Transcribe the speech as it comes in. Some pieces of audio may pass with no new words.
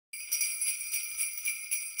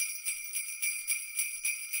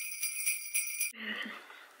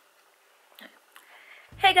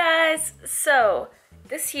Hey guys! So,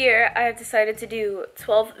 this year I have decided to do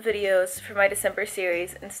 12 videos for my December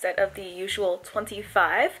series instead of the usual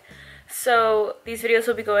 25. So, these videos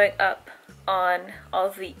will be going up on all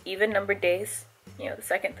of the even numbered days, you know, the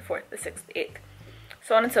 2nd, the 4th, the 6th, the 8th,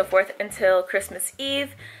 so on and so forth until Christmas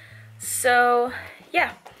Eve. So,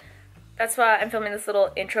 yeah. That's why I'm filming this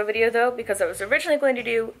little intro video though, because I was originally going to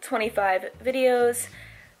do 25 videos.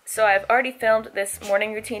 So I've already filmed this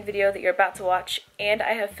morning routine video that you're about to watch, and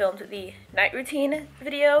I have filmed the night routine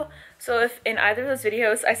video. So if in either of those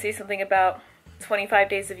videos I say something about 25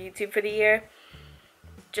 days of YouTube for the year,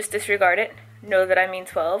 just disregard it. Know that I mean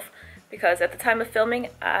 12, because at the time of filming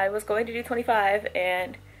I was going to do 25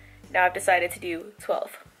 and now I've decided to do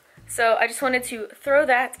 12. So I just wanted to throw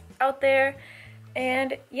that out there,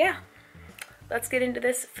 and yeah, let's get into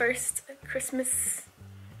this first Christmas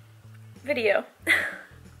video.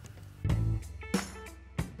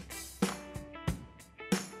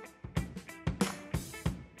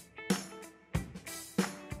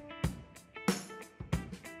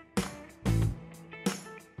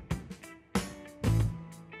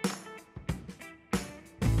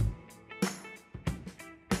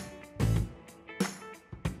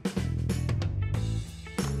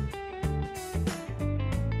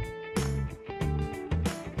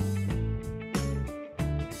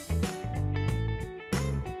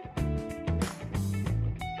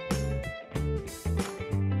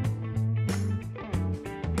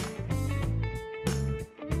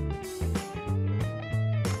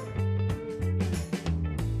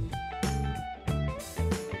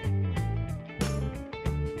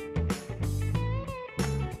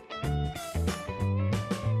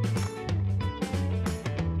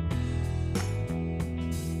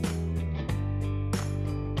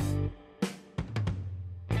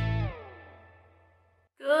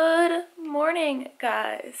 Good morning,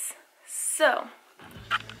 guys. So,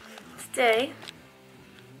 today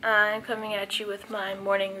I'm coming at you with my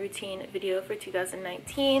morning routine video for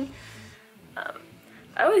 2019. I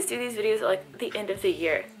always do these videos at like the end of the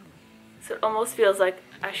year, so it almost feels like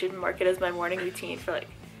I should mark it as my morning routine for like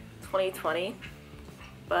 2020,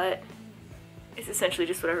 but it's essentially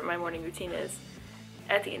just whatever my morning routine is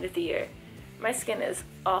at the end of the year. My skin is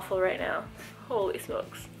awful right now. Holy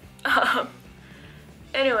smokes.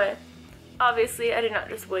 Anyway, obviously I did not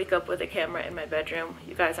just wake up with a camera in my bedroom.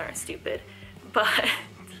 You guys aren't stupid. But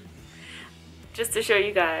just to show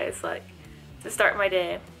you guys, like, to start my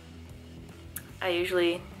day, I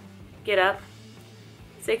usually get up,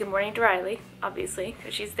 say good morning to Riley, obviously,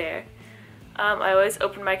 because she's there. I always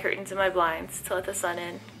open my curtains and my blinds to let the sun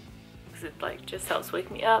in, because it like just helps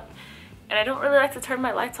wake me up. And I don't really like to turn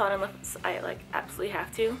my lights on unless I like absolutely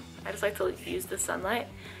have to. I just like to use the sunlight.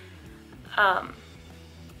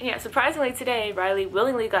 Yeah, surprisingly today, Riley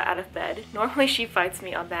willingly got out of bed. Normally she fights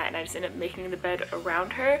me on that and I just end up making the bed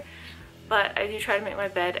around her. But I do try to make my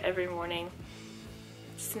bed every morning.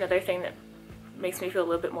 Just another thing that makes me feel a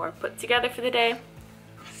little bit more put together for the day.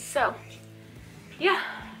 So, yeah,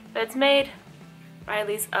 bed's made.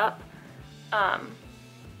 Riley's up.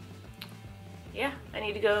 Yeah, I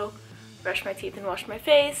need to go brush my teeth and wash my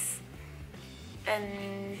face.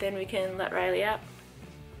 And then we can let Riley out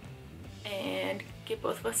and get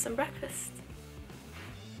both of us some breakfast.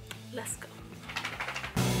 Let's go.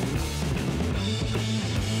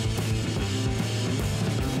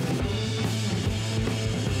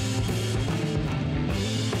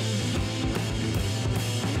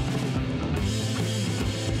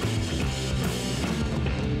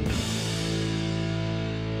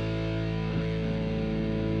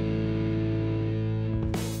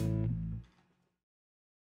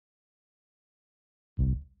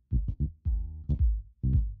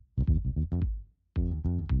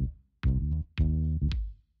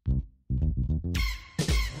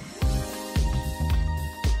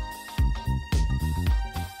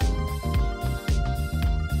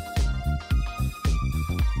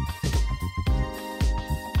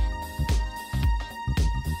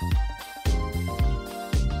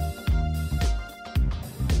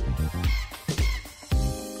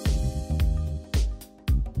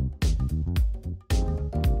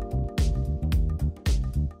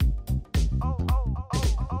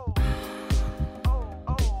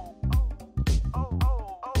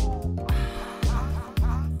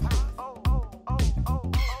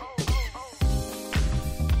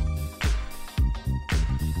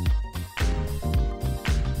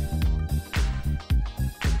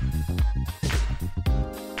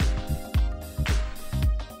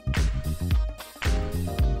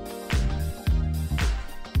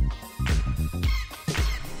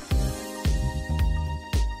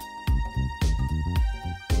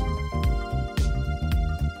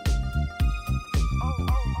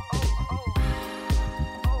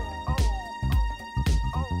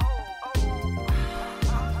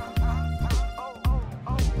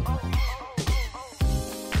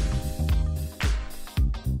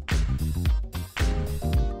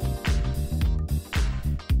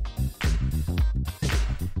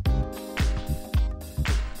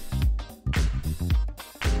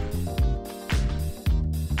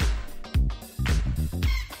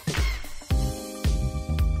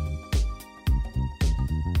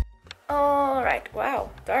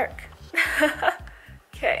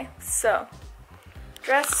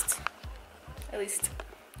 dressed, at least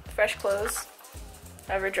fresh clothes.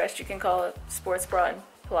 However dressed you can call it, sports bra and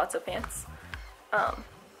palazzo pants.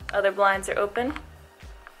 Other blinds are open.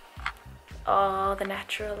 All the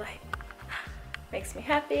natural light makes me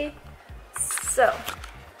happy. So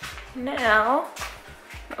now,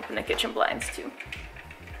 open the kitchen blinds too.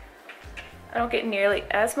 I don't get nearly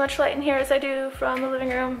as much light in here as I do from the living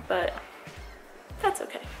room, but that's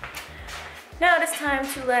okay. Now it is time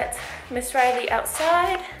to let Miss Riley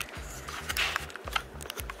outside.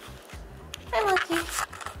 Hi, Lucky.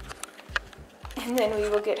 And then we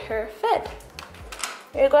will get her fed.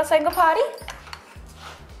 Ready to go outside and go potty?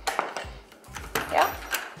 Yeah?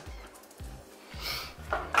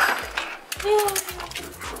 Yeah.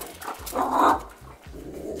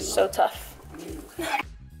 So tough.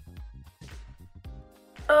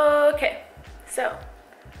 Okay, so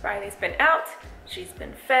Riley's been out, she's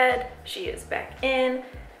been fed, she is back in,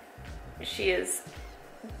 she is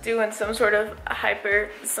doing some sort of hyper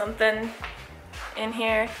something in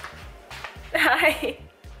here. Hi.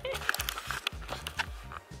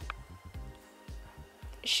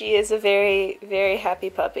 She is a very, very happy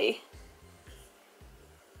puppy.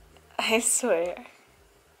 I swear.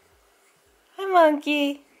 Hi,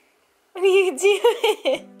 monkey. What are you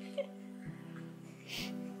doing?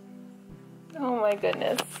 Oh my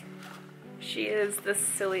goodness. She is the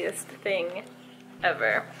silliest thing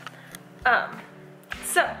ever.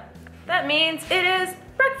 So that means it is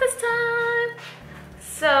breakfast time.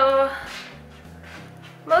 So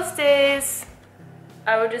most days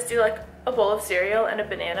I would just do like a bowl of cereal and a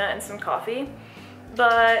banana and some coffee,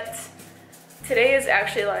 but today is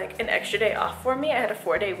actually like an extra day off for me. I had a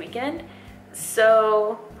 4-day weekend,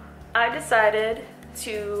 so I decided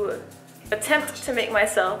to attempt to make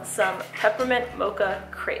myself some peppermint mocha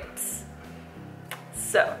crepes.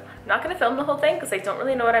 So I'm not gonna film the whole thing because I don't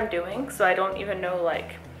really know what I'm doing, so I don't even know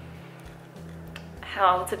like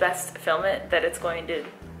how to best film it that it's going to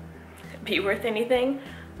be worth anything,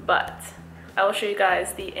 but I will show you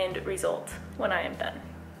guys the end result when I am done.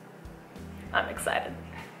 I'm excited.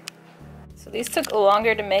 So these took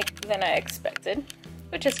longer to make than I expected,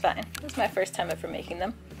 which is fine. This is my first time ever making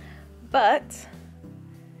them, but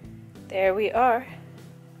there we are.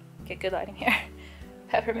 Get good lighting here.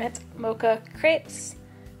 Peppermint mocha crepes.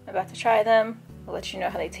 I'm about to try them. I'll let you know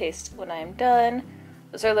how they taste when I am done.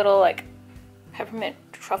 Those are little like peppermint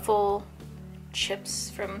truffle chips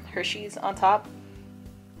from Hershey's on top.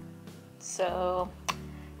 So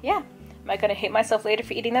yeah, am I gonna hate myself later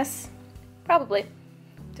for eating this? Probably.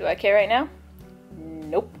 Do I care right now?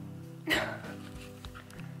 Nope.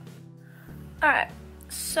 Alright,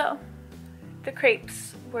 so the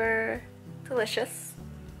crepes were delicious.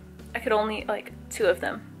 I could only eat like 2 of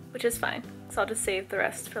them, which is fine, so I'll just save the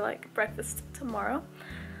rest for like breakfast tomorrow.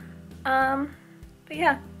 But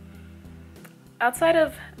yeah, outside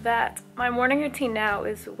of that, my morning routine now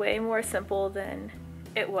is way more simple than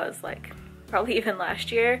it was like probably even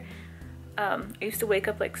last year. I used to wake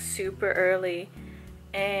up like super early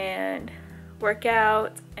and work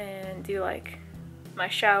out and do like my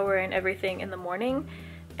shower and everything in the morning,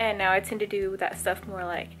 and now I tend to do that stuff more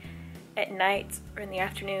like at night or in the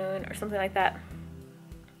afternoon or something like that.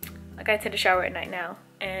 Like I tend to shower at night now,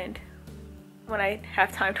 and when I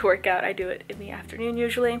have time to work out I do it in the afternoon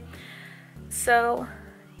usually. So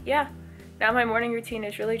yeah, now my morning routine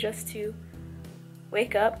is really just to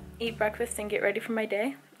wake up, eat breakfast, and get ready for my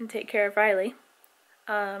day and take care of Riley.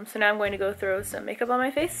 So now I'm going to go throw some makeup on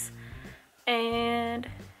my face and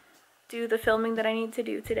do the filming that I need to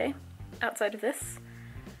do today outside of this.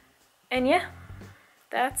 And yeah,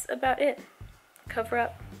 that's about it. Cover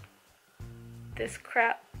up this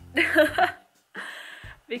crap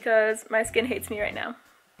because my skin hates me right now,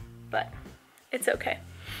 but it's okay.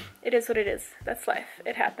 It is what it is. That's life.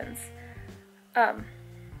 It happens.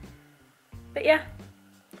 But yeah,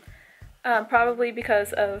 probably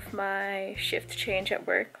because of my shift change at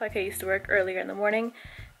work. Like I used to work earlier in the morning,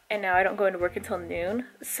 and now I don't go into work until noon.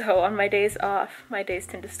 So on my days off, my days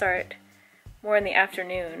tend to start more in the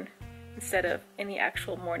afternoon instead of in the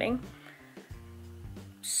actual morning.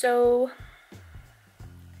 So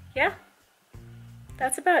yeah,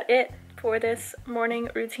 that's about it for this morning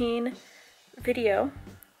routine video. I'm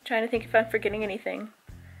trying to think if I'm forgetting anything,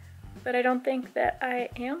 but I don't think that I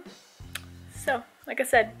am. So like I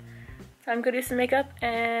said, time to go do some makeup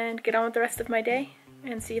and get on with the rest of my day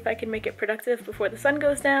and see if I can make it productive before the sun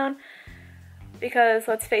goes down, because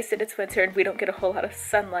let's face it, it's winter and we don't get a whole lot of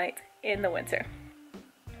sunlight in the winter.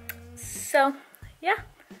 So yeah,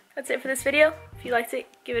 that's it for this video. If you liked it,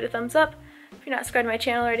 give it a thumbs up. If you're not subscribed to my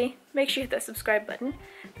channel already, make sure you hit that subscribe button.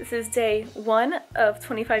 This is day 1 of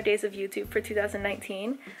 25 days of YouTube for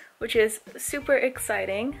 2019, which is super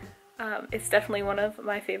exciting. It's definitely one of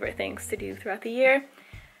my favorite things to do throughout the year.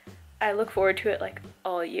 I look forward to it like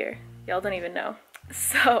all year. Y'all don't even know.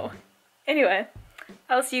 So anyway,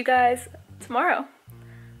 I'll see you guys tomorrow.